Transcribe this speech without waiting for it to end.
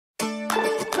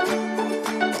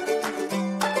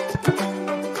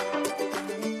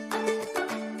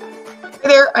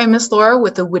there, I'm Miss Laura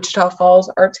with the Wichita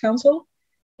Falls Arts Council,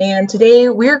 and today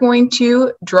we're going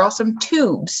to draw some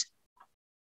tubes.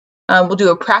 We'll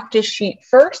do a practice sheet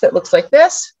first that looks like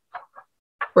this,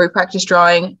 where we practice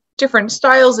drawing different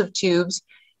styles of tubes,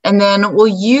 and then we'll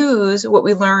use what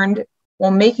we learned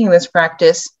while making this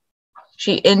practice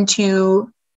sheet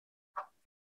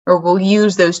we'll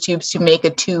use those tubes to make a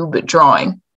tube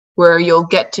drawing, where you'll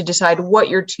get to decide what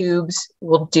your tubes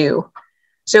will do.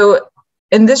 So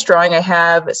in this drawing, I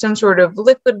have some sort of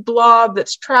liquid blob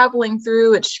that's traveling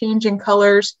through, it's changing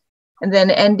colors, and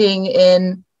then ending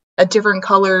in a different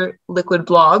color liquid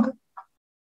blob.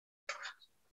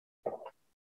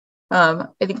 I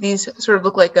think these sort of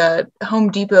look like a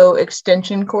Home Depot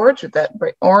extension cords with that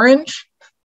bright orange.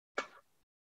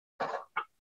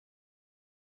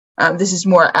 This is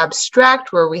more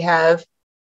abstract, where we have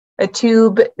a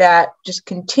tube that just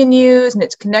continues and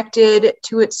it's connected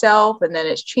to itself and then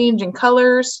it's changing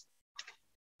colors.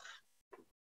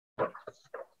 Kind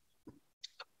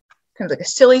of like a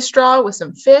silly straw with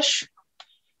some fish.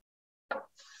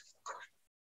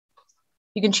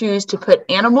 You can choose to put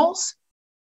animals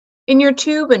in your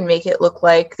tube and make it look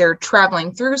like they're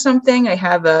traveling through something. I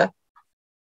have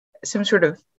some sort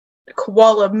of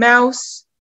koala mouse,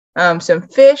 some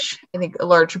fish, I think a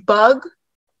large bug.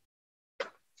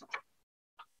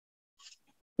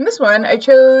 In this one, I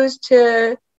chose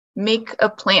to make a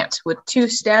plant with 2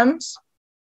 stems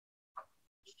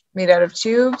made out of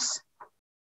tubes.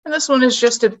 And this one is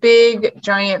just a big,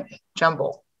 giant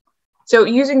jumble. So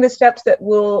using the steps that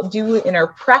we'll do in our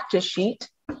practice sheet,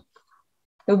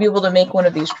 you'll be able to make one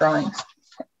of these drawings.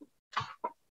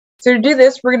 So to do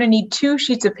this, we're going to need 2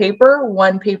 sheets of paper,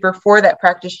 one paper for that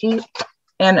practice sheet,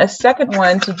 and a second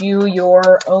one to do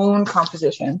your own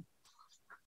composition.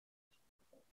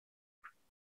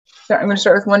 So I'm going to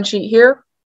start with one sheet here,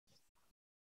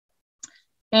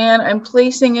 and I'm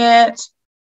placing it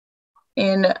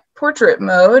in portrait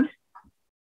mode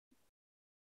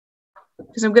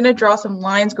because I'm going to draw some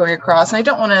lines going across, and I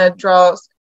don't want to draw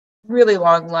really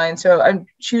long lines, so I'm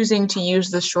choosing to use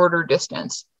the shorter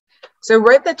distance. So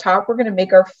right at the top, we're going to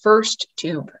make our first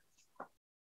tube,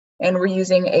 and we're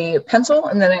using a pencil,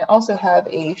 and then I also have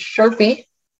a Sharpie.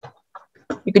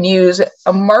 You can use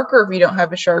a marker if you don't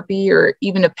have a Sharpie, or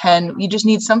even a pen. You just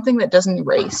need something that doesn't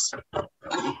erase. And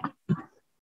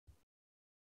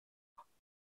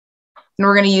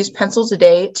we're going to use pencil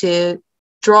today to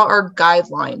draw our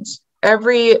guidelines.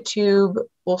 Every tube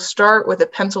will start with a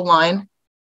pencil line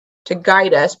to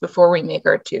guide us before we make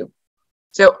our tube.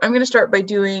 So I'm going to start by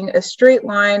doing a straight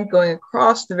line going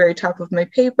across the very top of my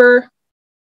paper,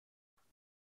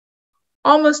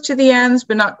 almost to the ends,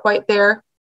 but not quite there.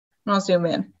 And I'll zoom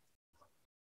in.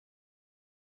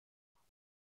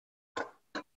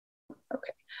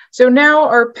 Okay, so now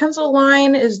our pencil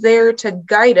line is there to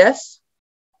guide us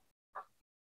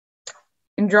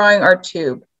in drawing our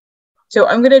tube. So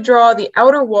I'm going to draw the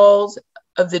outer walls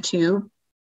of the tube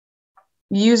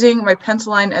using my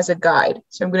pencil line as a guide.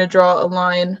 So I'm going to draw a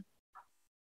line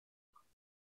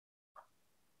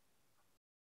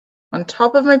on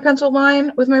top of my pencil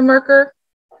line with my marker.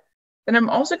 Then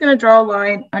I'm also going to draw a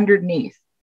line underneath.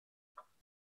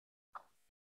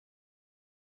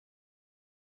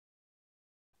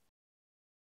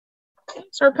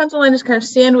 So our pencil line is kind of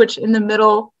sandwiched in the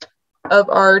middle of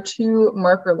our 2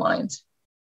 marker lines.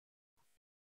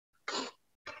 I'm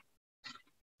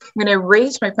going to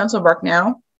erase my pencil mark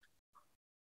now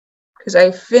because I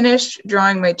finished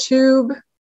drawing my tube.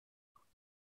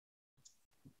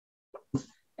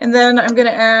 And then I'm going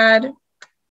to add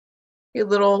a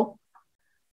little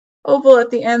oval at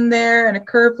the end there and a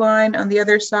curved line on the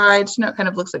other side. So now it kind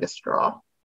of looks like a straw.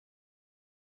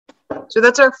 So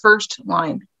that's our first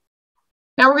line.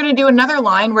 Now we're going to do another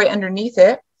line right underneath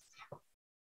it.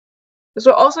 This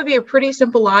will also be a pretty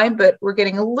simple line, but we're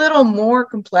getting a little more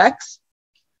complex.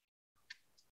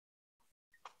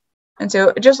 And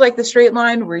so just like the straight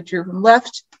line, we drew from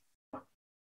the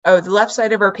left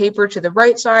side of our paper to the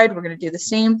right side, we're going to do the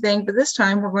same thing, but this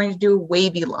time we're going to do a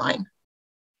wavy line.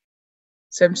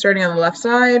 So I'm starting on the left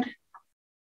side,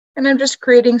 and I'm just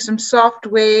creating some soft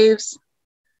waves.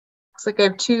 Looks like I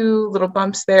have 2 little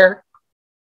bumps there.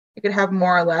 I could have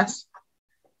more or less.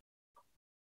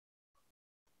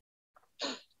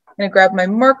 I'm going to grab my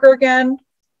marker again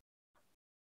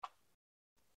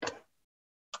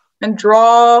and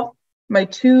draw my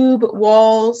tube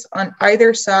walls on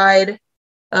either side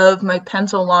of my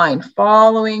pencil line,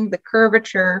 following the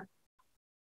curvature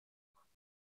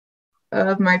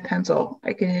of my pencil.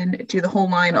 I can do the whole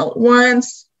line all at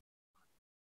once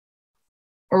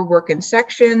or work in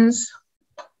sections.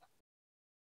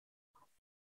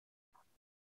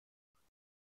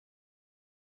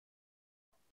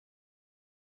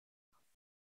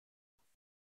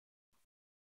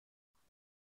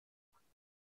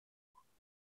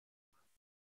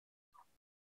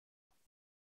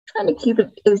 Trying to keep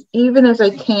it as even as I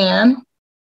can.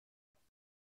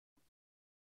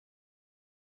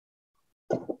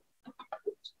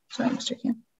 Sorry, Mr.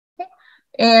 Kim. Okay.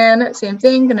 And same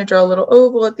thing, gonna draw a little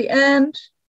oval at the end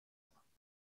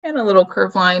and a little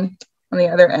curved line on the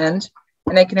other end.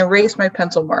 And I can erase my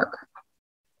pencil mark.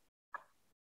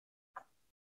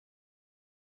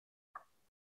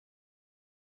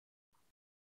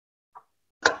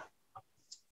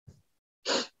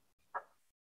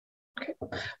 Okay.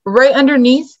 Right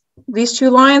underneath these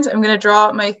two lines, I'm going to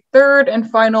draw my third and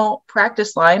final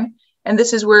practice line. And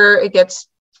this is where it gets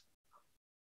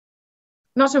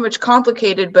not so much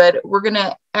complicated, but we're going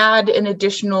to add an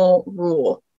additional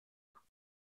rule.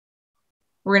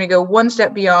 We're going to go one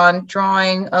step beyond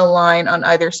drawing a line on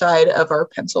either side of our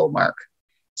pencil mark.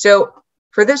 So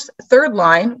for this third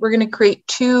line, we're going to create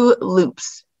two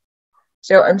loops.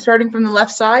 So I'm starting from the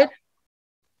left side.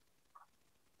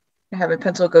 I have my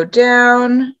pencil go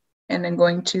down, and I'm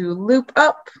going to loop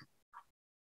up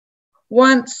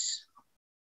once,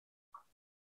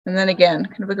 and then again,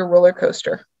 kind of like a roller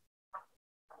coaster.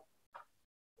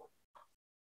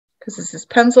 Because this is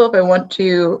pencil, if I want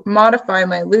to modify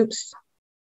my loops,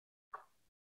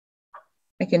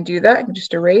 I can do that. I can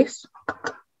just erase.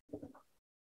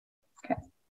 Okay.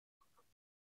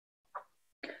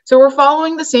 So we're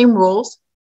following the same rules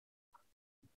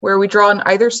where we draw on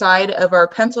either side of our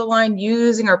pencil line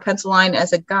using our pencil line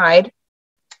as a guide.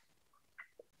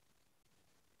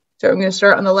 So I'm going to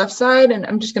start on the left side, and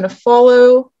I'm just going to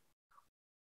follow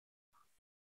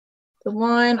the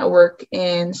line. I'll work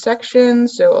in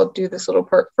sections, so I'll do this little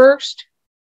part first.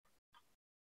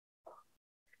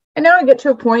 And now I get to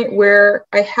a point where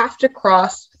I have to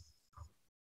cross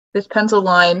this pencil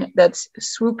line that's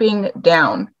swooping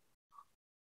down.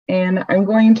 And I'm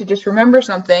going to just remember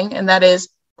something, and that is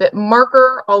that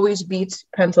marker always beats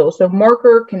pencil. So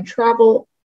marker can travel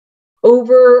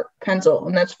over pencil,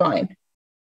 and that's fine.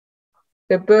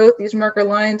 So both these marker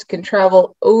lines can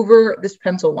travel over this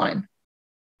pencil line.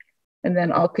 And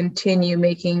then I'll continue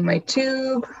making my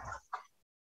tube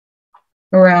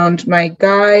around my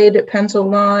guide pencil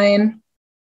line.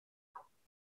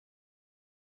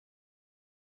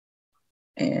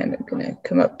 And I'm gonna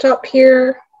come up top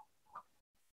here.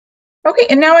 Okay,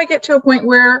 and now I get to a point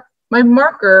where my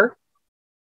marker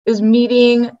is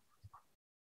meeting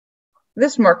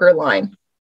this marker line.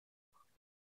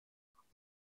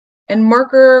 And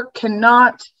marker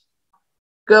cannot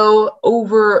go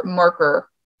over marker.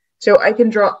 So I can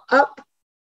draw up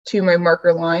to my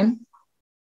marker line.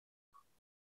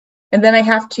 And then I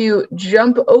have to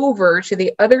jump over to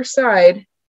the other side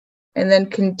and then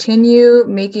continue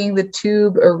making the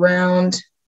tube around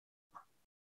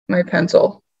my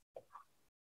pencil.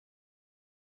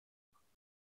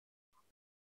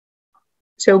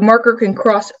 So marker can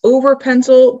cross over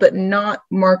pencil, but not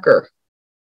marker.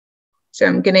 So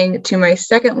I'm getting to my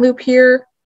second loop here,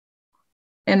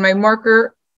 and my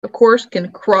marker, of course,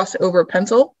 can cross over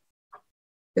pencil.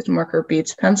 This marker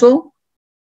beats pencil.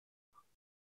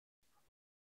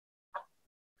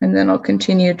 And then I'll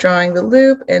continue drawing the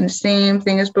loop, and same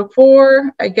thing as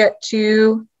before. I get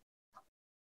to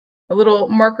a little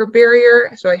marker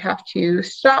barrier, so I have to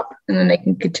stop, and then I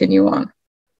can continue on.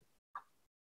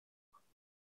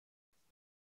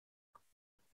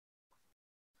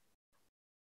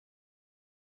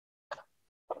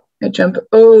 I jump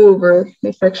over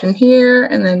the section here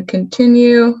and then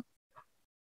continue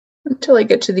until I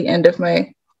get to the end of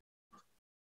my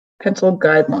pencil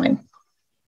guideline.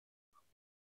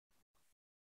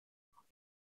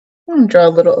 And draw a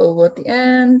little oval at the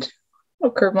end, a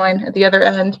little curved line at the other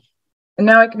end, and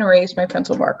now I can erase my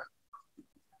pencil mark.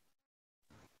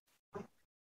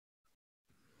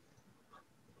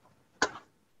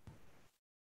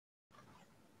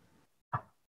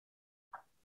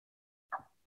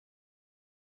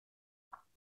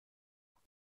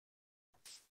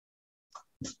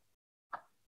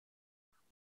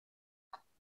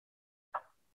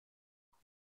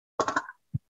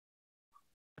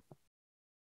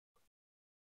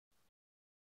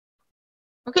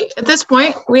 Okay, at this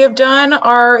point, we have done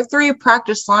our 3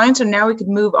 practice lines, and now we can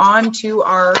move on to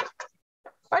our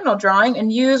final drawing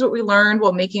and use what we learned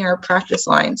while making our practice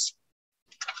lines.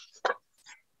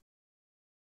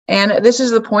 And this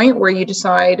is the point where you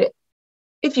decide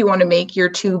if you want to make your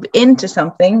tube into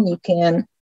something. You can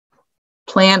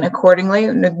plan accordingly.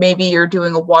 Maybe you're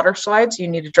doing a water slide, so you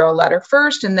need to draw a ladder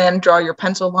first and then draw your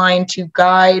pencil line to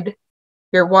guide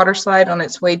your water slide on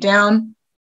its way down.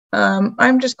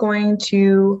 I'm just going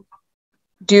to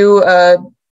do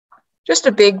just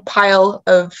a big pile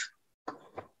of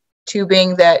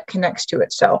tubing that connects to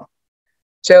itself.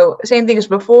 So same thing as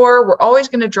before, we're always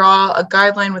going to draw a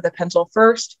guideline with a pencil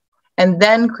first and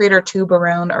then create our tube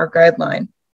around our guideline.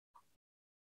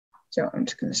 So I'm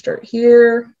just going to start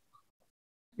here.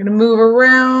 I'm going to move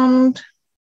around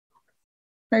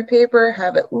my paper,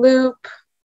 have it loop,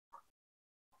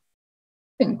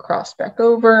 and cross back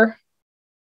over.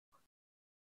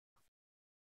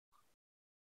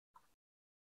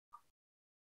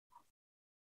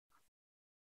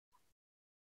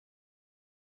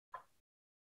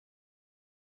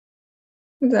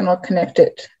 And then I'll connect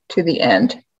it to the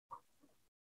end.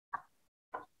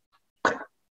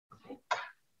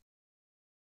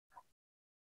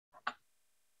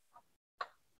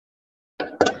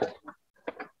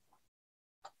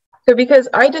 So because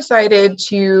I decided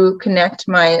to connect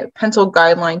my pencil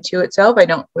guideline to itself, I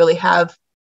don't really have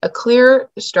a clear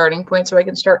starting point, so I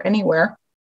can start anywhere.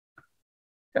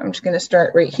 So I'm just going to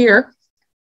start right here.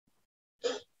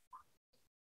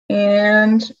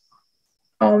 And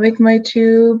I'll make my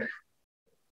tube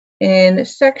in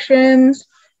sections,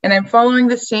 and I'm following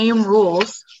the same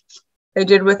rules I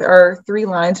did with our 3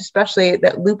 lines, especially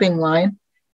that looping line.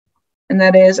 And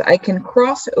that is I can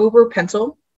cross over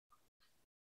pencil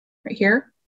right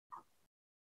here,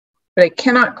 but I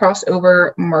cannot cross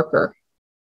over marker.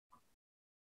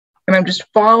 And I'm just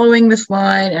following this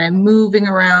line and I'm moving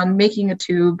around, making a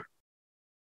tube.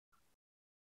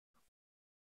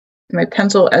 My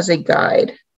pencil as a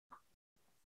guide.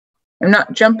 I'm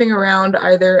not jumping around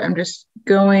either. I'm just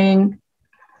going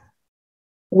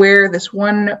where this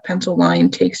one pencil line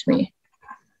takes me.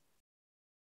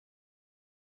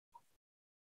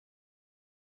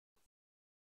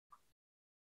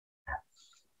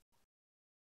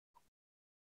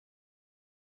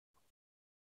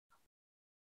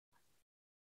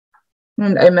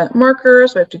 And I meant marker,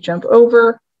 so I have to jump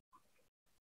over.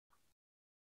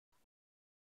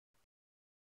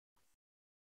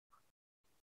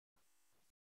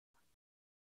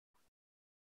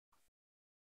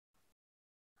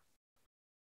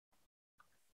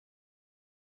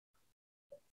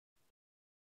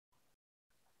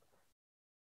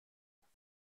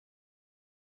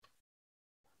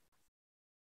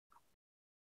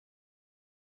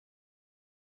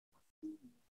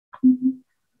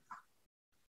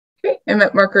 Okay, I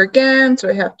meant marker again, so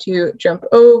I have to jump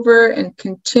over and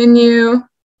continue.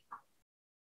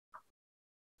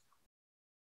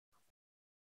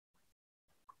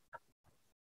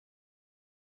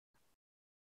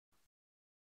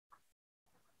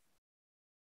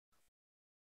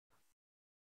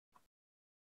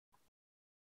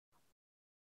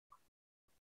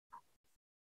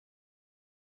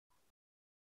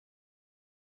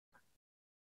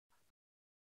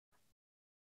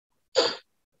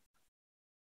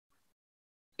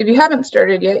 If you haven't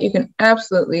started yet, you can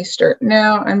absolutely start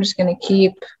now. I'm just going to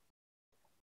keep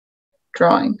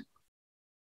drawing.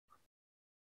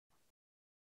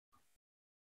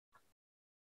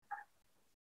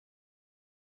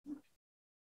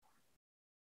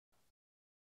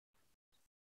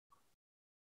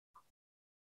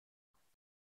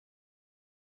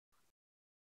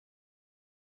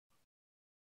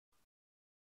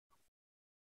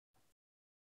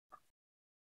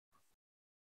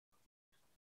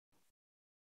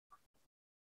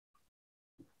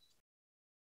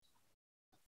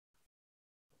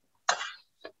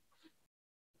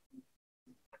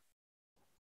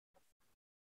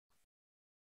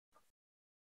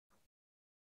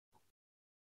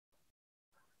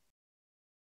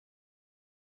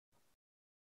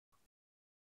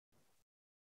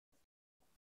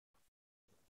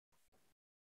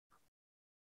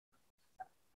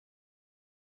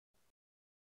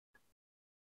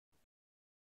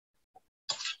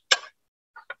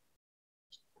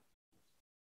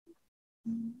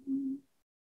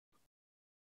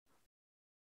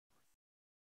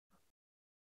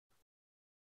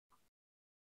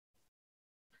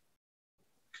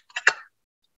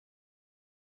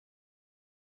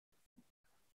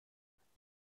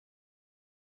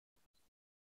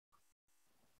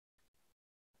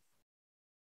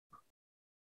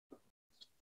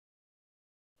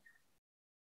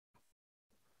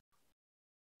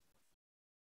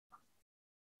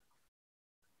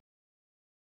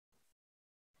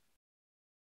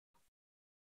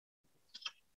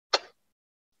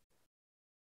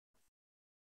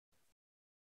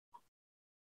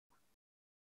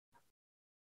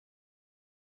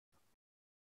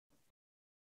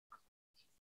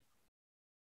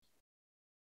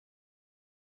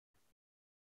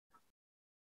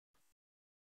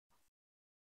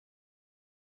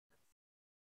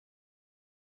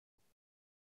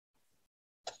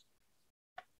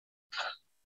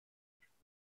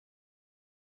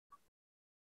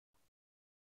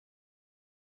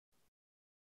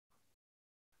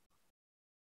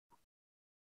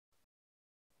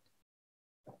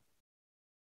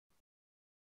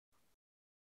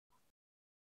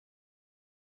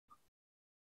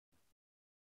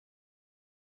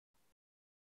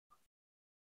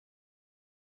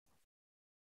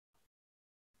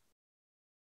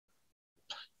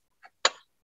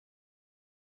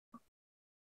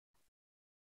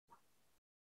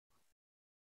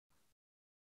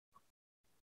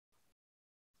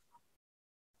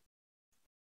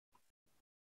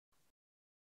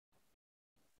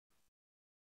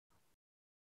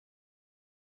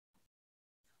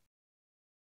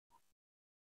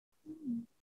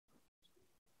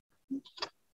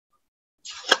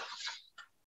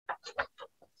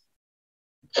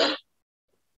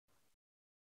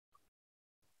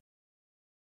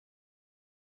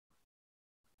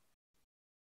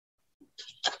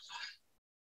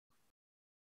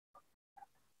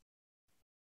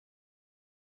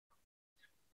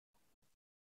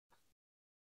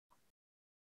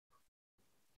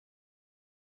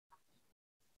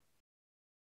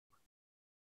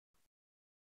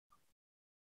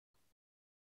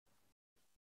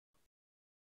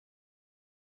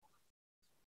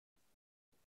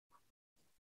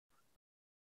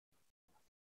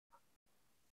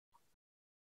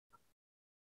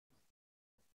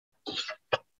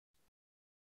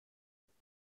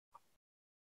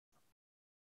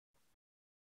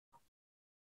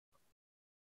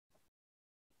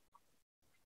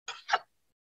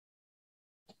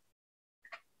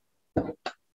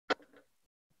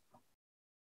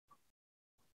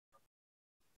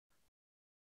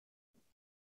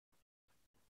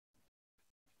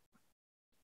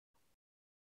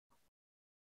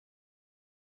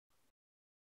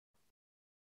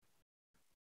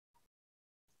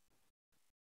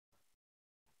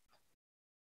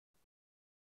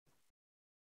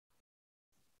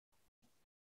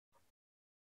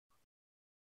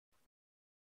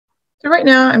 So right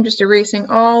now I'm just erasing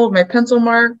all of my pencil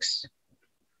marks.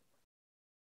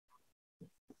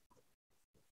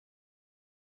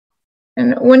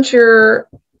 And once your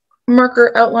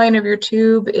marker outline of your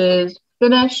tube is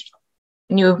finished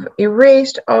and you've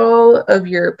erased all of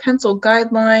your pencil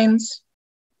guidelines,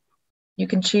 you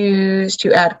can choose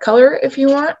to add color if you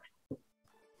want.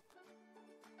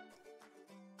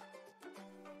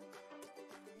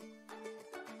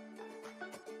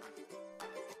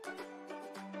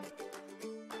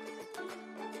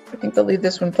 I think I'll leave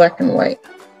this one black and white.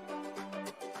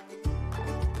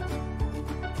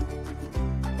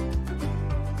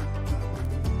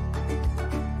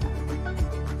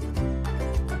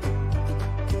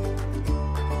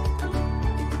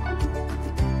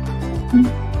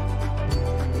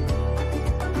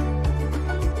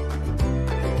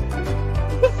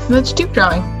 That's tube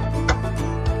drawing.